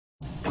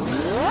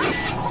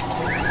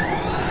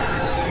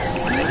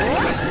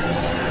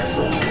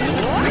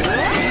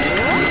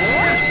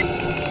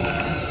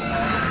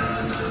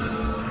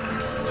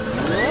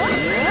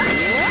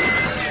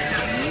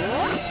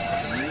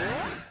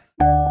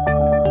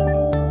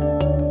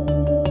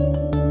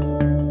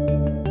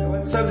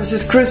this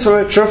is Chris from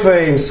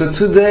ElectroFame. So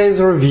today's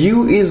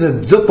review is a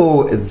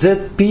Zopo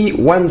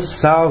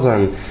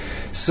ZP1000.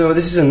 So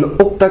this is an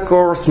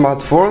octa-core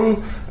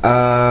smartphone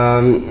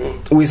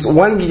with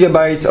 1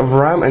 GB of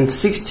RAM and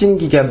 16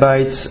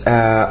 GB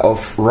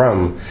of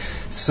RAM.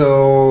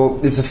 So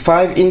it's a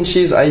 5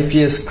 inches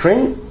IPS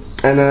screen,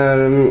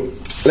 and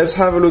let's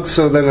have a look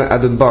then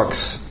at the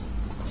box.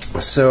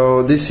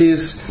 So this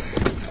is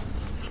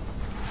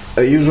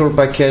a usual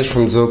package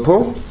from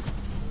Zopo.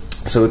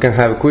 So we can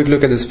have a quick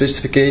look at the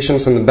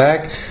specifications on the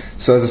back.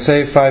 So as I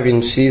say, 5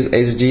 inches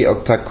HD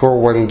octa-core,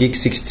 1 gig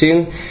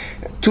 16,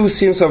 2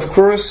 SIMs of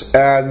course,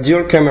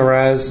 dual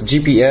cameras,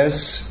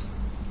 GPS,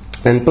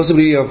 and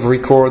possibility of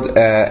record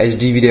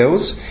HD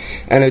videos,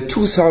 and a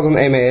 2000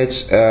 mAh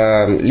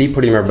Li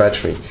polymer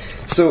battery.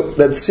 So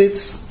that's it.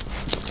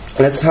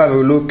 Let's have a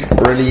look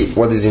really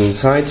what is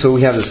inside. So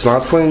we have the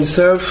smartphone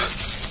itself,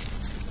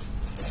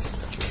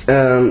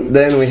 and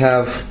then we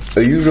have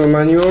a usual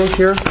manual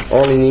here,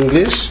 all in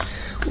English,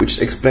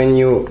 which explain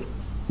you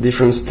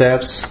different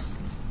steps.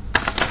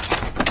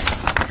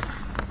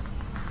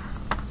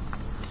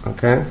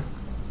 Okay,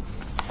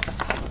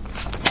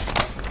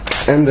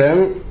 and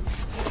then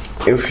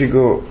if you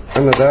go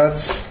under that,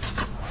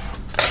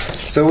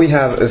 so we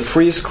have a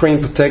free screen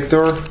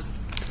protector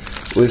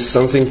with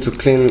something to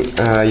clean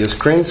your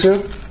screen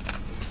to.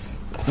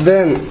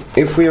 Then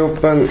if we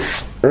open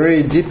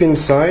really deep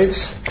inside,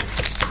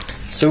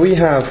 so we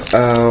have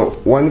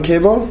one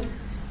cable,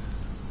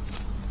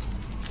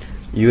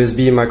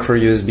 USB, micro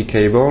USB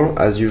cable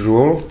as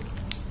usual.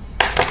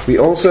 We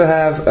also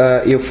have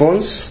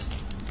earphones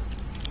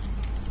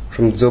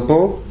from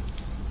Zopo.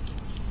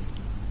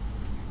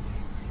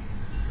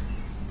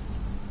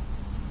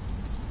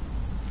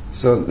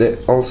 So they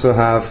also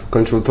have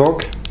control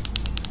torque,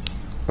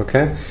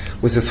 okay,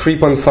 with a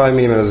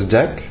 3.5mm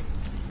jack.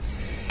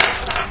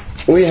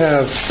 We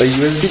have a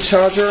USB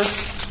charger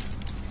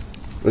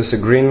with a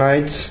green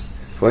light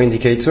for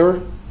indicator.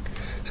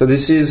 So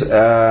this is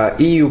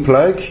EU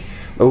plug,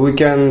 but we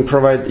can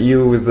provide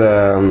you with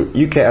a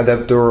UK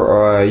adapter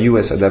or a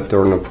US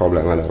adapter, no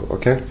problem at all,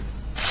 okay?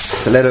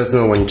 So let us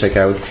know when you check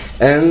out.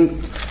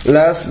 And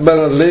last but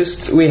not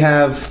least, we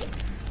have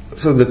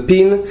the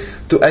pin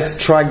to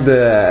extract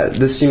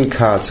the SIM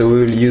card. So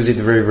we will use it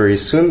very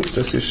soon,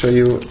 just to show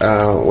you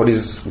what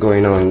is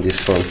going on in this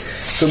phone.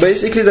 So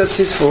basically that's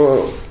it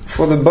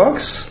for the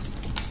box.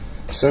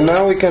 So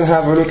now we can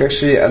have a look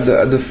actually at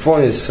the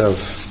phone itself.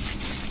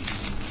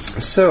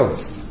 So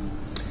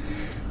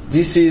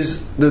this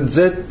is the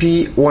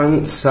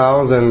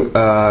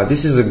ZP1000.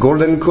 This is a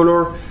golden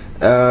color.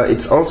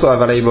 It's also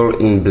available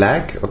in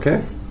black,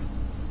 okay?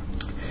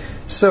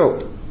 So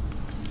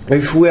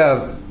if we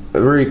have a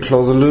very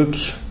close look,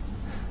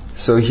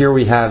 so here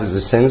we have the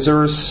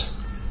sensors,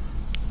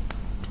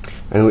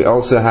 and we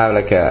also have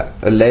like a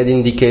LED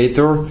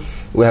indicator.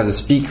 We have the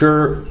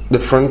speaker, the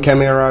front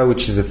camera,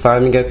 which is a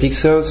 5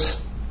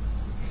 megapixels.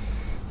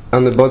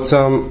 On the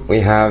bottom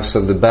we have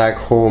the back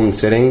home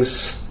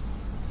settings.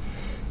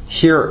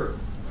 Here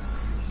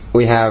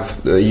we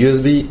have the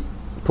USB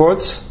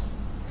port,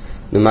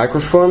 the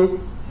microphone.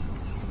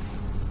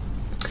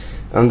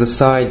 On the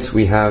side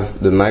we have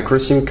the micro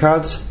SIM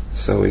cards,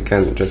 so we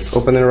can just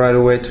open it right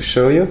away to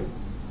show you.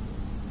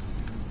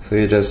 So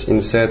you just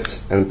insert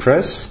and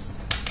press,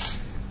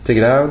 take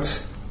it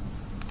out.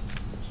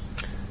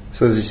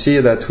 So as you see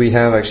that we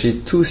have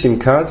actually 2 SIM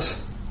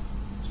cards.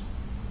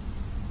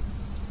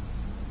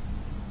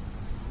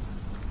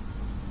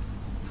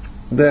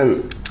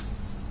 Then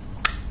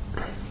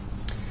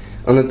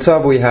on the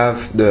top we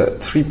have the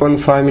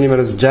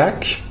 3.5mm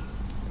jack,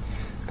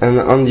 and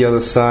on the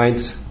other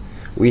side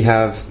we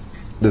have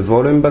the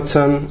volume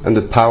button and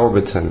the power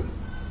button,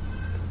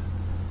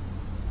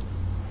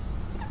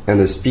 and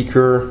the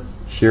speaker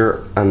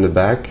here on the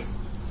back,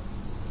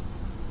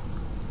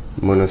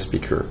 mono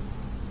speaker.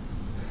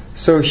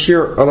 So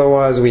here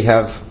otherwise we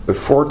have a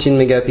 14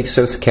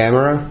 megapixels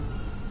camera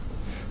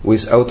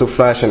with auto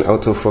flash and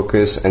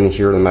autofocus, and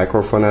here the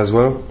microphone as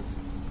well.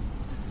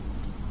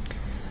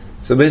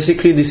 So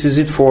basically this is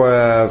it for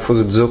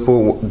the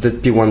Zopo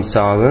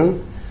ZP1000.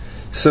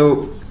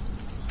 So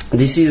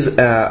this is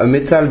a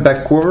metal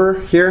back cover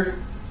here,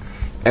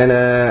 and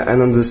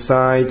on the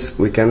side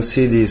we can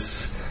see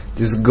this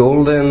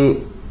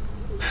golden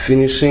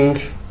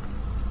finishing,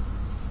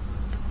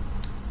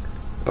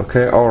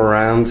 okay, all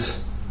around.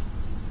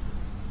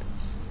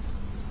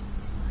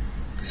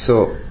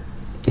 So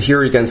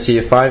here you can see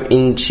a 5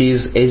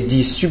 inches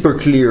HD super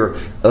clear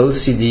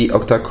LCD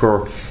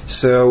octa-core.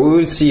 So we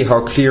will see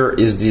how clear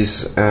is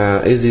this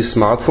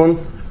smartphone.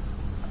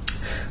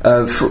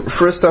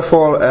 First of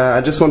all,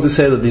 I just want to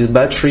say that this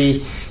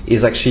battery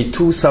is actually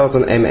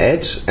 2000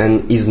 mAh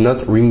and is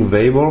not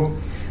removable,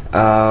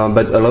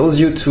 but allows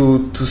you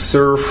to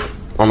surf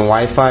on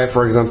Wi-Fi,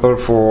 for example,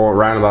 for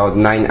around about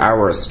 9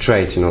 hours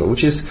straight,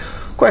 which is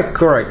quite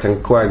correct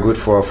and quite good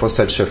for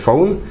such a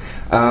phone.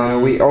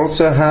 We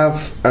also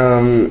have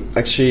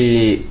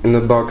actually in the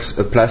box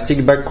a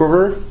plastic back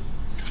cover.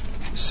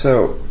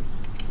 So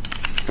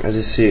as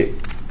you see,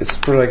 it's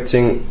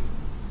protecting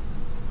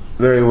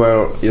very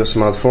well your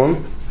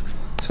smartphone.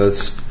 So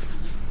it's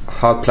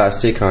hard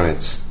plastic on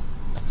it.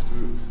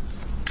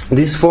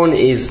 This phone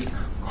is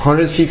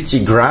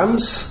 150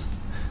 grams,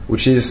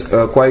 which is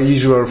quite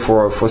usual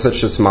for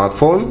such a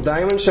smartphone.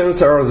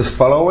 Dimensions are the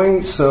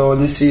following. So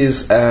this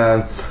is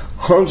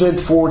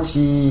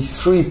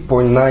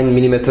 143.9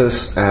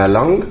 millimeters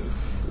long,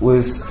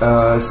 with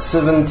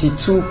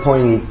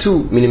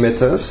 72.2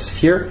 millimeters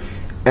here,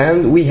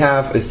 and we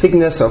have a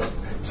thickness of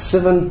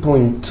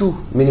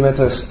 7.2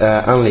 millimeters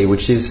only,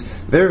 which is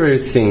very, very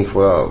thin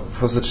for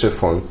such a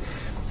phone.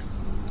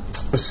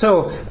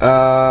 So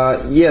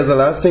yeah, the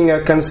last thing I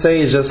can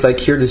say is just like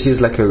here, this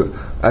is like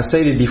I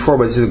said it before,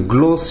 but it's a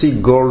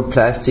glossy gold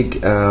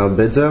plastic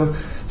bezel.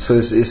 So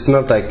it's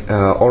not like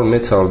all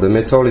metal. The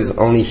metal is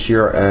only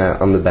here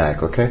on the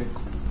back, okay?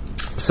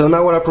 So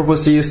now what I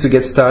propose to you is to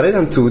get started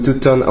and to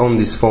turn on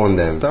this phone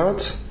then.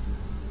 Start.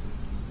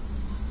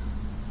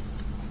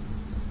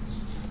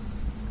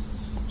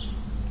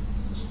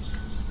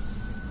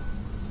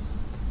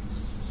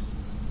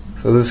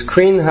 So the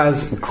screen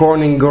has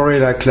Corning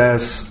Gorilla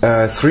Glass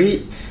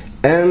 3,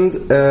 and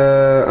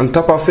on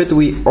top of it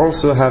we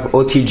also have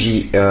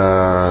OTG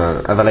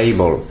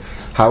available.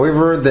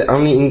 However, the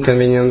only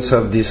inconvenience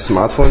of this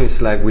smartphone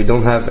is like we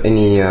don't have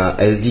any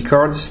SD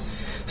cards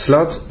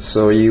slot,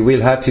 so you will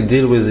have to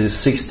deal with the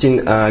 16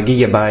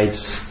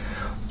 gigabytes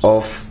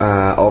of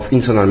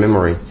internal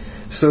memory.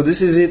 So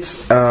this is it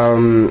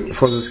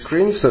for the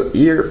screen. So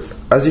here,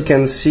 as you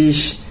can see,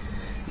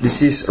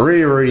 this is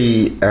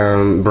really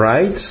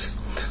bright.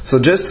 So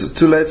just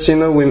to let you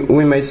know,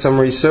 we made some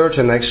research,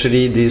 and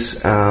actually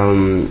this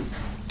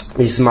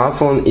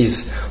smartphone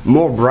is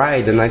more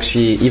bright than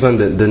actually even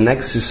the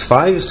Nexus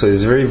 5, so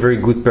it's very, very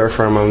good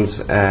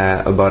performance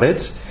about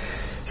it.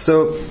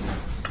 So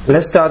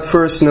let's start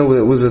first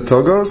with the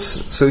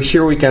toggles. So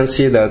here we can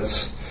see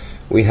that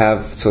we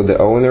have the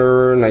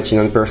owner,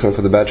 99%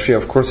 for the battery,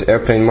 of course,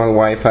 airplane mode,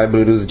 Wi-Fi,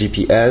 Bluetooth,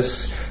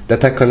 GPS,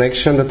 data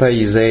connection, data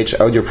usage,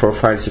 audio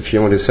profiles if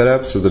you want to set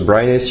up. So the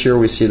brightness here,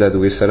 we see that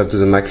we set up to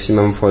the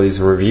maximum for this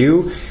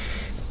review.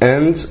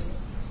 And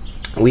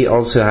we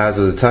also have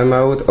the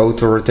timeout,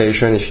 auto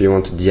rotation if you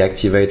want to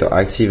deactivate or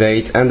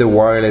activate, and the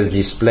wireless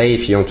display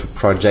if you want to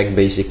project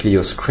basically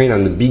your screen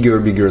on the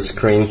bigger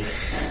screen,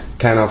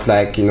 kind of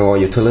like, you know,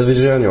 your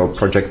television, your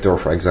projector,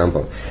 for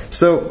example.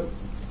 So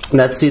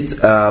that's it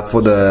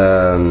for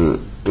the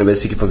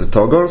basically for the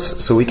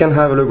toggles. So we can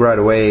have a look right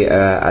away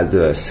at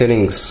the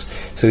settings.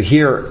 So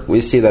here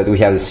we see that we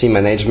have the SIM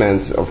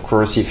management. Of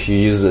course, if you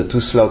use the 2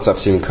 slots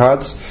of SIM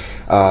cards,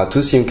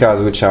 2 SIM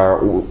cards, which are,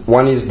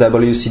 one is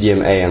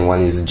WCDMA and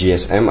one is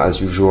GSM, as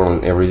usual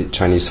on every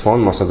Chinese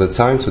phone most of the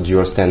time, so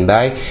dual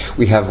standby.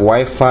 We have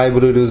Wi-Fi,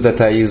 Bluetooth,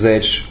 data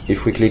usage.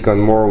 If we click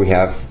on more, we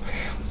have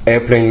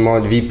airplane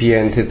mode,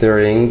 VPN,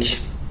 tethering,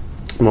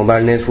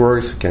 mobile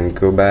networks. We can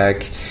go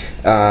back,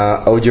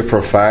 audio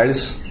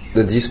profiles,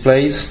 the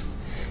displays.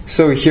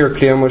 So here,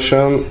 clear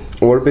motion,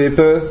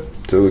 wallpaper.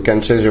 So we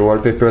can change the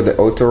wallpaper, the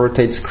auto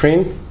rotate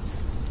screen.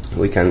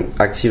 We can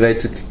activate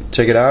to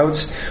check it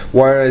out.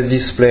 Wireless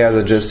display, as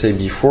I just said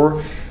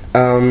before.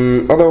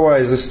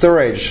 Otherwise, the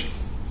storage.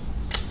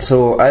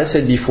 So I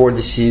said before,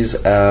 this is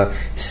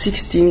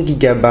 16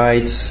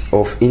 gigabytes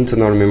of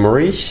internal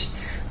memory.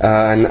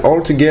 And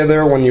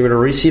altogether, when you will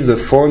receive the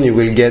phone, you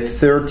will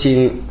get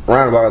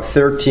around about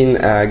 13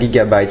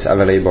 gigabytes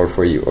available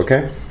for you,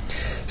 okay?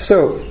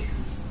 So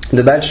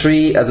the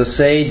battery, as I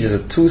said,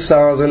 is a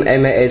 2000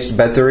 mAh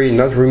battery,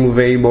 not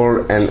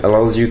removable, and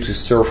allows you to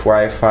surf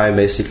Wi-Fi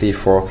basically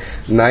for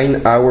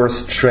 9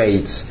 hours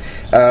straight.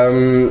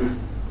 The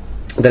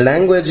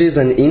languages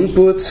and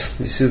inputs,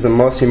 this is the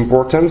most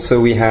important, so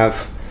we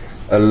have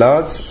a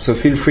lot, so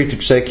feel free to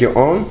check your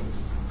own,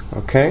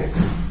 okay?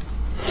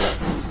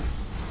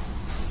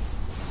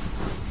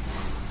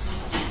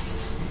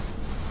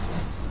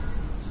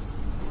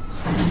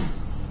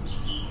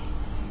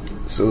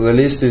 So the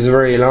list is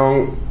very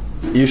long.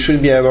 You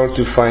should be able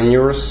to find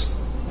yours.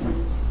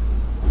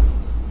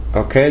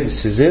 Okay,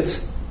 this is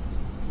it.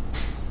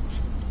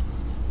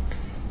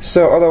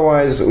 So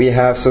otherwise we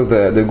have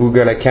the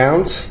Google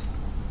account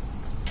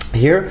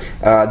here,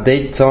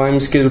 date, time,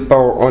 schedule,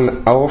 power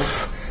on,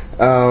 off,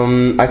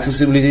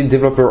 accessibility,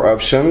 developer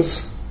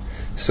options.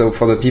 So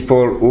for the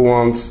people who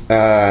want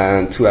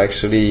to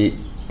actually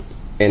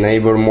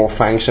enable more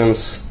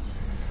functions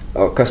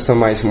or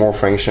customize more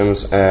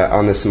functions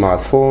on a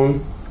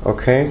smartphone.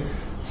 Okay,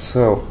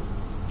 so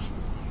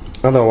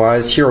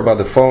otherwise here about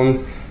the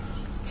phone.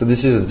 So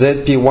this is a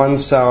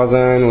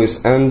ZP1000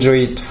 with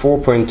Android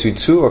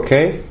 4.22,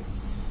 okay,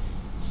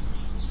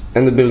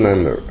 and the build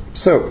number.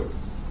 So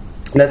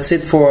that's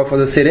it for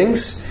the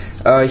settings.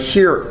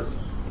 Here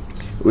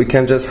we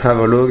can just have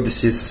a look.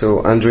 This is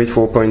Android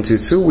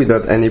 4.22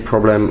 without any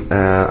problem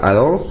at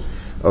all.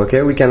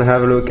 Okay, we can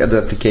have a look at the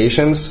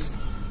applications.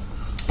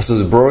 So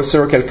the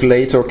browser,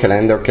 calculator,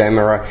 calendar,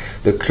 camera,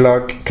 the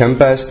clock,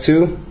 compass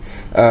too,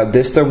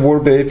 desktop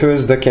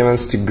wallpapers,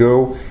 documents to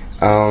go.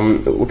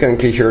 We can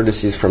click here.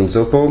 This is from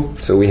Zopo,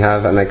 so we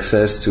have an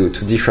access to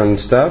different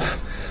stuff.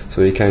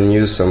 so you can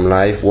use some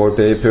live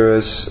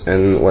wallpapers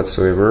and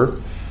whatsoever.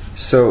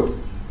 So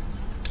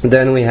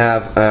then we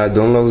have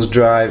downloads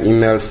drive,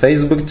 email,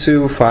 Facebook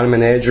too, file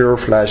manager,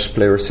 flash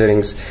player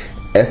settings,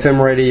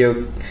 FM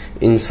radio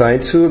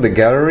inside too, the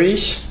gallery,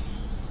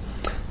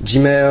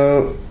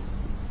 Gmail,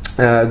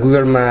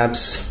 Google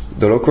Maps,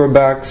 the local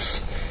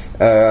box,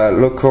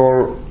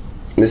 local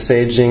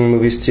messaging,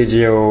 movie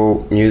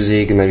studio,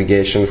 music,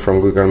 navigation from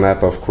Google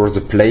Map, of course,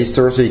 the Play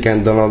Store, so you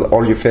can download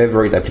all your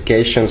favorite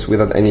applications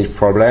without any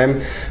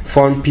problem.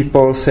 Phone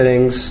people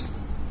settings,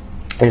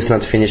 it's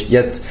not finished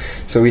yet.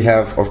 So we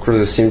have, of course,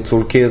 the SIM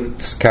toolkit,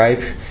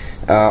 Skype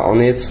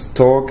on it,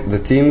 Talk, the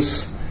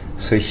themes.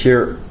 So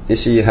here you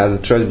see it has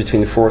a choice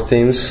between 4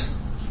 themes.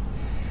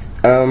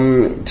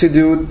 To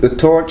do the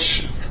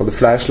torch for the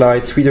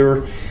flashlight,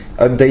 Twitter,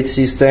 update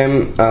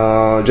system,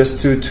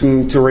 just to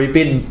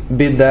repeat a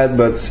bit that,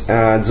 but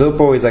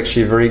Zopo is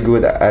actually very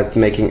good at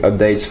making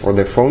updates for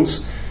their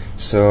phones.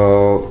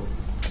 So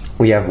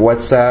we have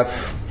WhatsApp,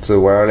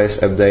 so wireless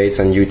updates,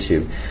 and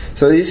YouTube.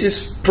 So this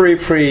is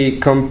pretty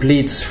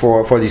complete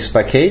for this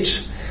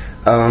package.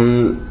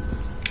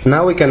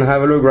 Now we can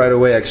have a look right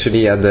away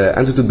actually at the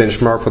Antutu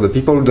Benchmark. For the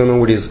people who don't know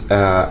what is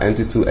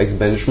Antutu X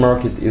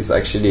Benchmark, it is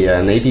actually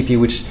an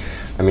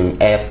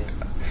app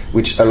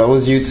which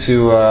allows you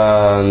to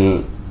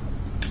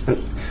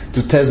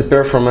test the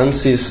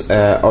performances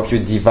of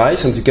your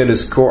device and to get a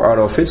score out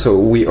of it. So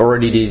we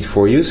already did it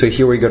for you. So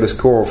here we got a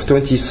score of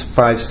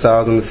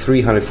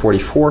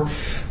 25,344,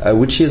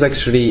 which is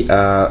actually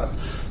a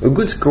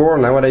good score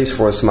nowadays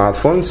for a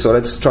smartphone. So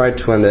let's try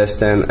to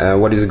understand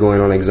what is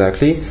going on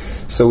exactly.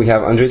 So we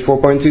have Android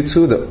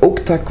 4.22, the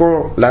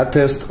octa-core,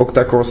 latest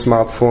octa-core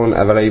smartphone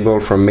available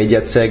from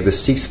MediaTek, the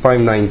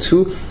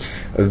 6592.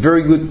 A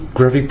very good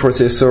graphic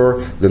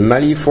processor, the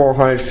Mali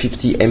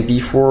 450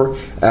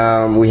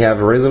 MP4. We have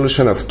a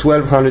resolution of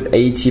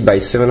 1280 by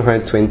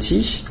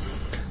 720.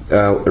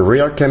 A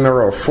rear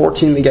camera of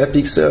 14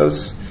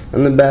 megapixels.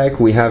 On the back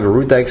we have a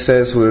root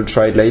access. We'll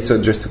try it later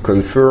just to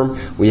confirm.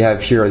 We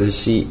have here, as you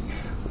see,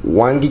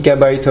 1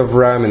 GB of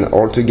RAM and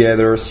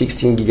altogether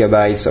 16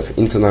 GB of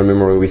internal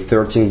memory with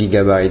 13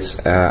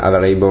 GB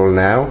available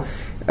now.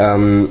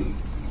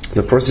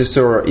 The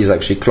processor is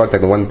actually clocked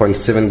at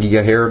 1.7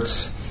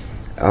 GHz.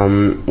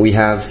 We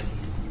have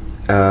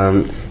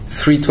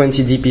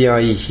 320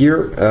 dpi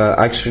here.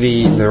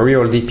 Actually, the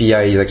real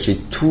dpi is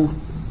actually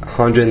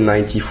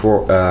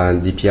 294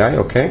 dpi.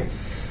 Okay,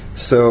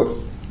 so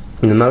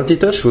in the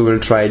multi-touch we will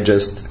try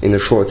just in a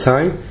short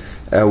time.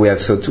 We have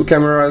 2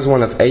 cameras,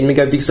 one of 8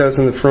 megapixels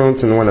in the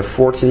front and one of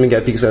 14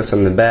 megapixels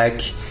on the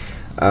back.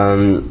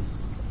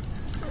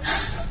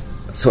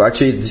 So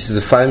actually this is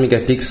a 5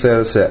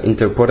 megapixels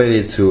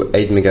interpolated to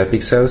 8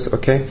 megapixels.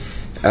 Okay.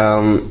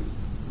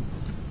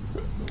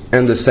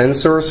 And the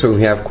sensors, so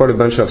we have quite a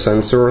bunch of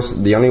sensors.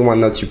 The only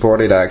one not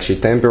supported are actually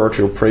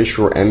temperature,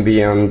 pressure,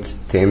 ambient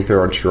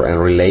temperature, and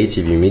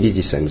relative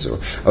humidity sensor.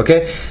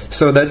 Okay,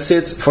 so that's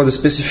it for the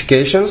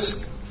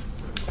specifications.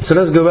 So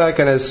let's go back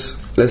and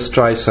let's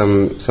try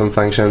some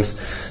functions.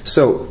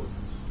 So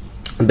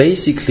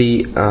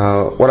basically,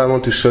 what I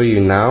want to show you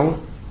now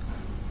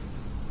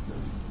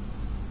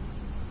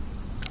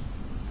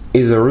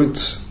is a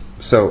root.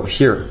 So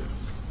here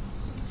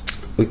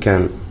we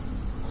can,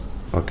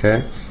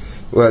 okay.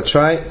 We'll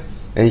try,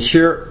 and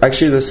here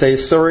actually they say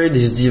sorry,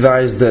 this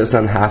device does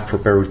not have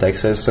proper root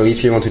access. So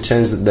if you want to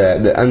change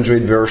the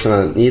Android version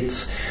on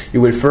it,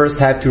 you will first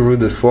have to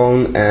root the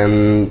phone,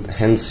 and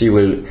hence you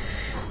will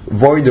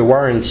void the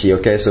warranty.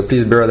 Okay, so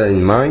please bear that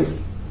in mind.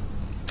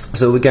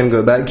 So we can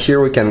go back here,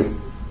 we can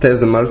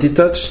test the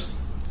multi-touch.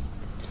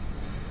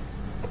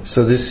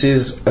 So this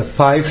is a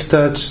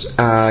 5-touch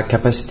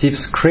capacitive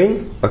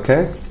screen.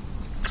 Okay,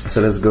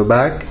 so let's go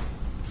back.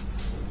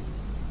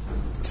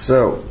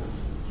 So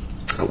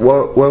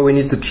what we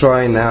need to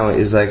try now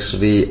is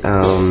actually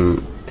the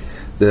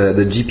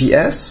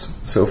GPS.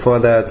 So for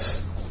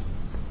that,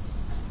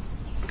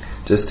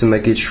 just to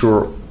make it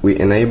sure we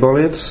enable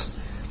it,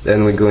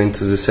 then we go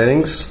into the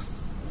settings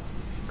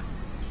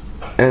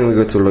and we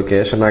go to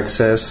location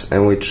access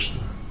and we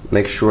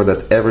make sure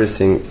that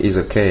everything is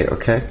okay.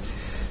 Okay,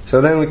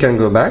 so then we can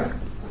go back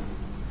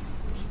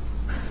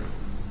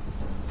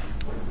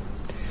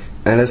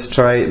and let's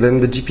try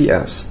then the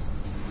GPS.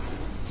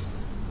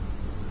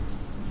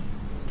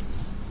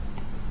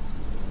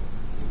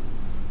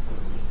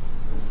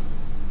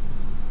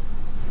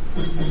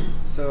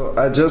 So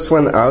I just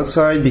went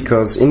outside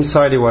because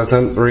inside it was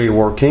not really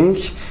working.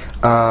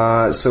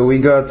 So we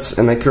got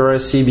an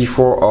accuracy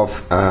before of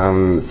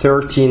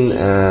 13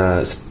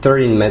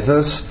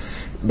 meters,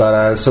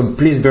 but so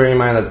please bear in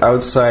mind that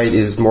outside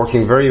is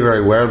working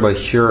very well, but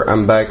here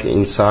I'm back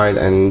inside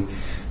and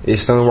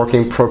it's not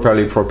working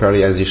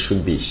properly as it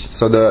should be.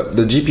 So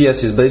the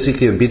GPS is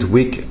basically a bit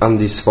weak on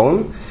this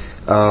phone,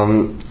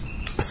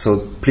 so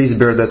please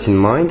bear that in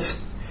mind.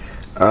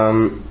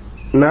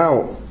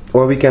 Now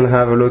what we can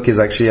have a look is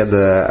actually at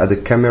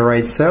the camera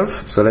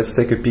itself. So let's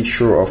take a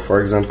picture of, for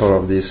example,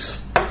 of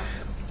this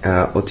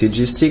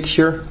OTG stick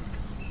here.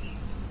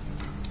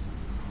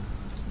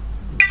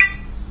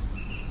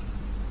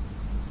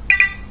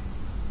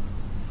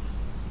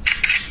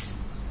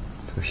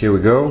 Here we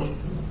go.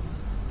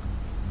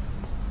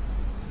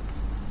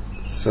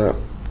 So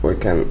we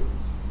can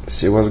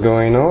see what's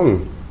going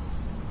on.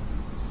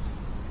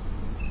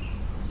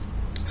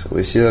 So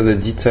we see that the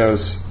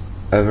details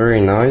are very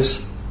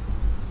nice.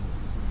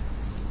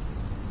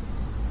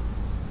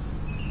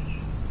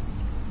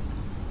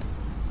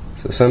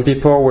 So some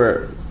people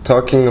were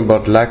talking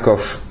about lack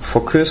of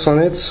focus on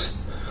it.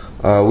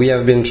 We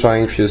have been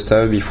trying few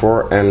stuff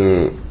before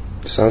and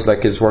it sounds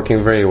like it's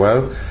working very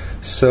well.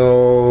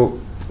 So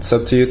it's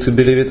up to you to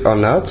believe it or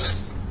not.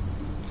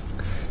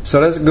 So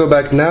let's go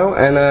back now,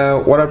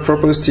 and what I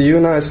propose to you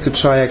now is to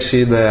try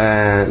actually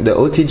the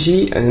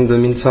OTG, and in the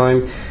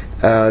meantime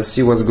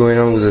see what's going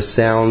on with the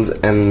sound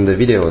and the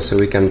video. So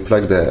we can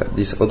plug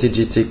this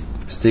OTG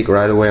stick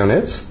right away on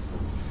it.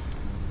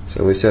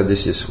 So we said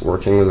this is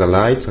working with the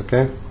light,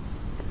 okay?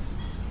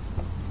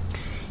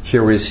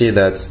 Here we see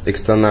that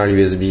external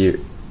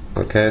USB,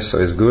 okay, so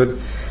it's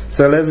good.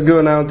 So let's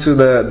go now to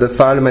the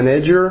file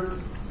manager.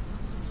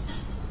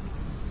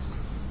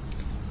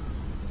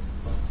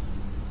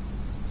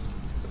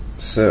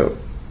 So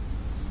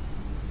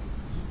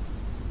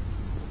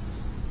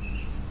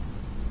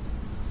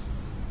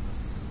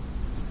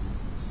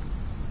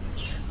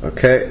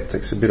okay, it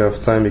takes a bit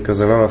of time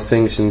because a lot of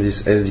things in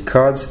this SD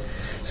cards.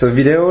 So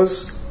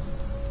videos,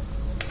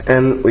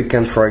 and we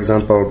can, for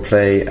example,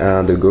 play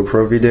the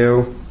GoPro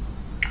video.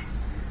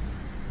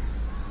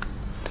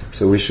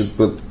 So we shall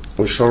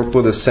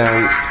put the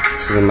sound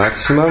to the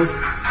maximum.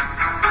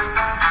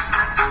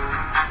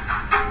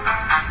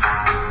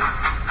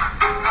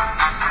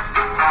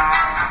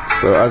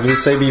 So as we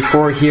say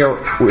before, here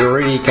we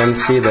already can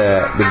see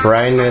the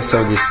brightness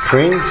of the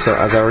screen. So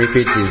as I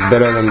repeat, it's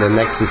better than the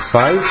Nexus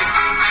 5.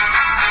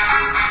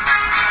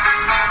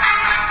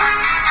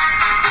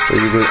 So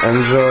you will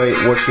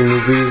enjoy watching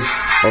movies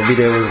or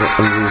videos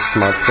on this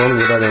smartphone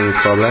without any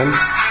problem.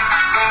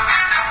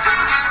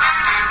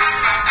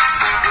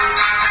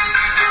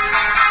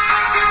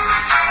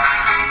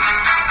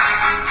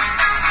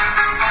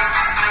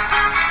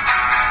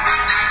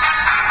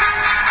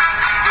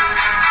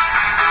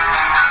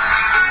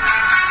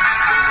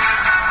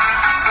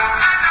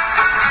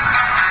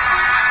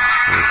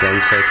 You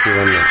can check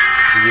even the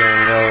video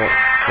angle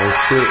and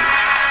still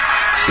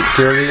see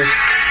clearly.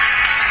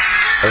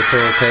 Auto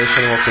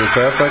rotation working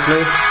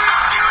perfectly.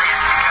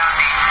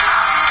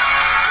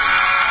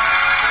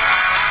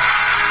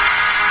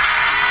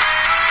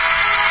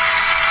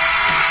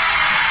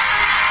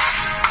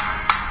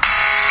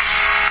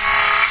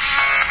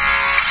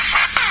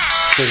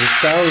 So the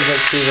sound is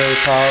actually very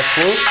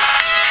powerful.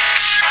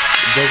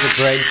 It does a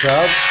great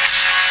job.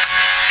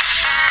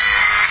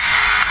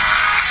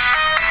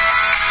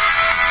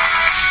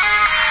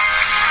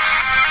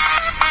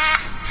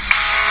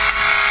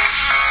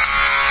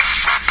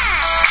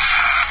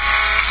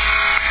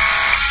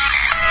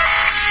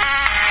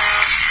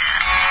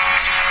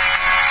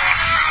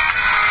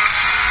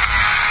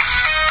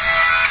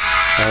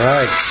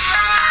 Alright,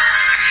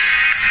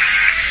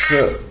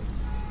 so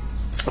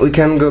we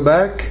can go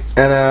back,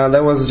 and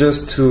that was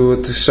just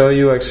to show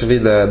you actually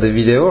the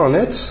video on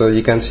it, so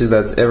you can see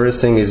that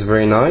everything is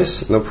very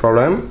nice, no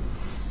problem.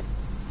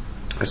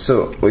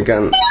 So we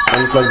can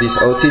unplug this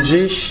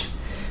OTG,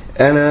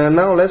 and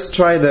now let's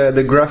try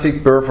the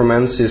graphic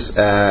performances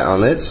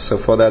on it. So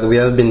for that we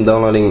have been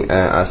downloading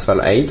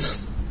Asphalt 8,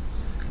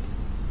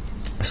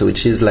 so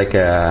which is like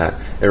a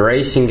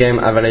racing game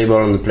available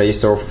on the Play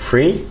Store for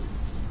free.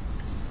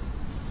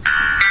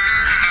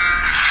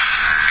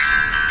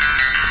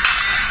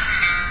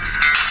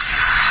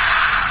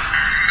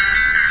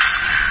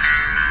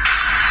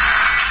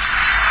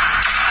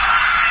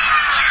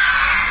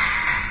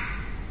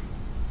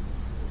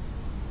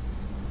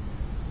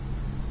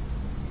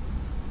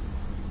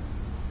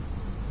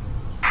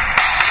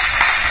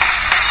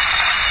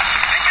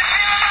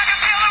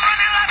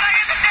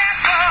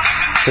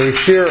 So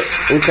here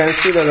we can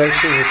see that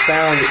actually the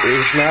sound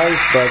is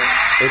nice, but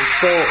it's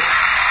so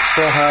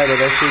high that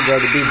actually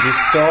got a bit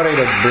distorted,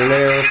 it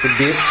blurs a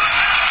bit.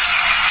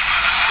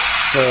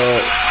 So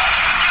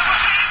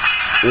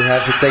we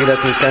have to take that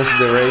into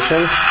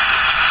consideration.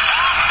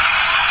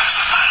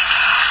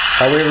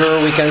 However,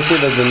 we can see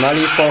that the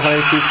Mali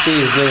 450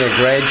 is doing a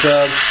great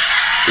job.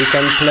 You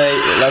can play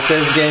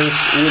latest games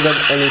without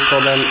any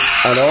problem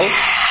at all.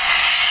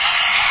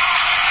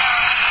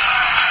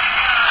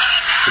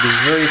 It is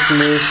very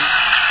smooth,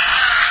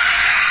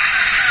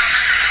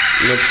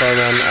 no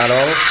problem at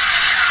all.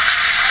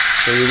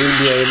 So you will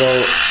be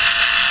able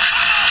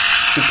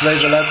to play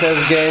the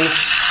latest games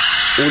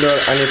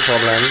without any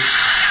problem.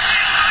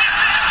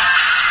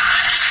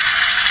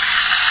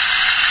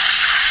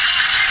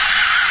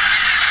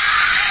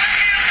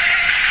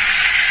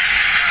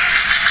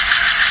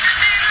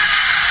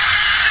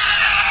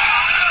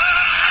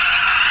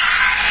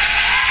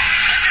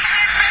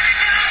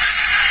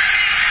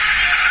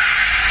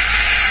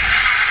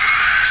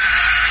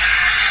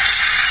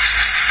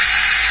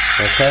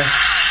 Okay.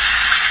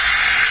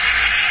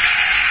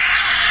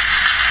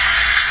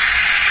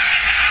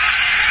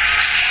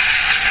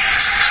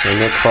 So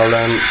no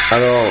problem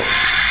at all.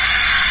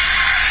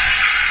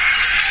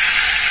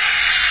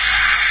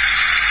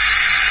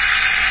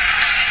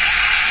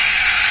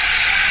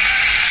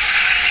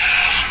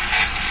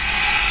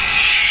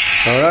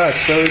 Alright,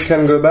 so we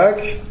can go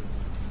back.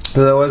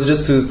 So that was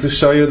just to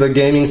show you the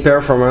gaming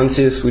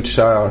performances, which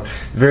are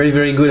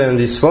very good on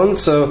this phone.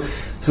 So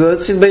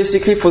that's it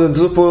basically for the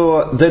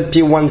Zopo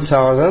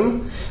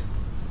ZP1000.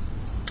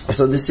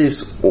 So this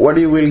is what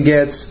you will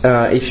get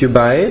if you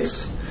buy it.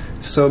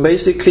 So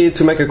basically,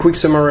 to make a quick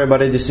summary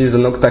about it, this is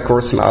an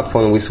octa-core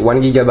smartphone with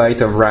 1 GB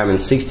of RAM and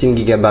 16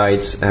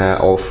 GB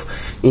of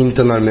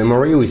internal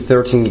memory with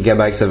 13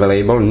 GB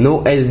available.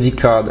 No SD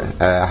card,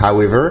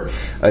 however.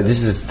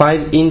 This is a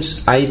 5-inch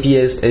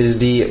IPS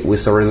HD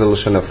with a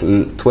resolution of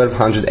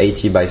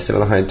 1280 by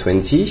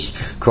 720,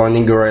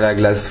 Corning Gorilla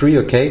Glass 3.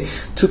 Okay,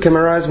 2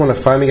 cameras, one of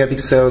 5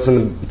 megapixels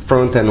in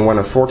front and one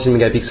of 14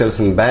 megapixels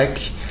in back.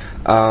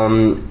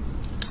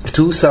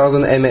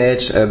 2000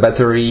 mAh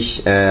battery,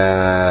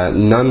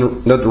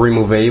 not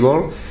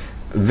removable.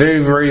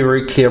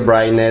 Very clear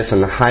brightness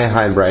and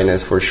high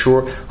brightness for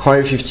sure.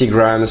 150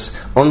 grams,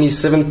 only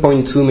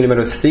 7.2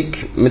 millimeters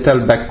thick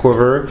metal back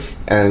cover,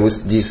 and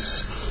with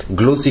this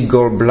glossy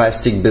gold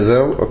plastic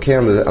bezel. Okay,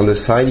 on the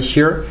side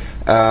here.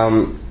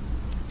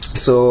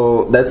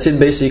 So that's it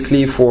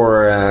basically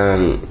for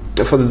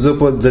the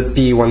Zopo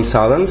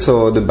ZP1000.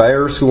 So the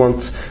buyers who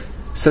want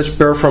such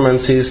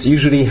performances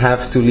usually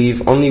have to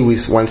leave only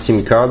with 1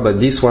 SIM card,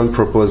 but this one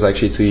proposes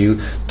actually to you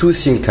 2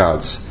 SIM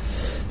cards.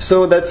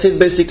 So that's it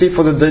basically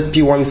for the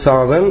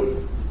ZP1000.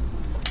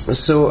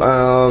 So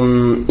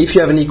if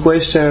you have any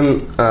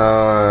question,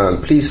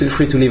 please feel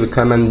free to leave a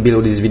comment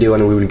below this video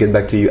and we will get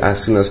back to you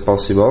as soon as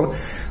possible.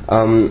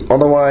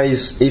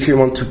 Otherwise, if you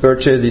want to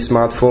purchase this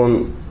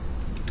smartphone,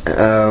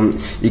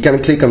 you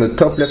can click on the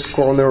top left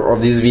corner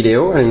of this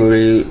video and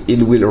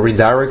it will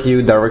redirect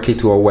you directly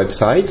to our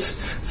website,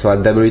 so at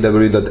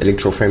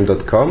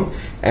www.electrofame.com.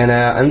 And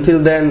until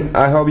then,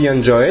 I hope you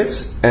enjoy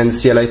it, and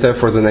see you later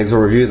for the next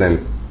review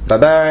then. Bye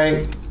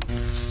bye!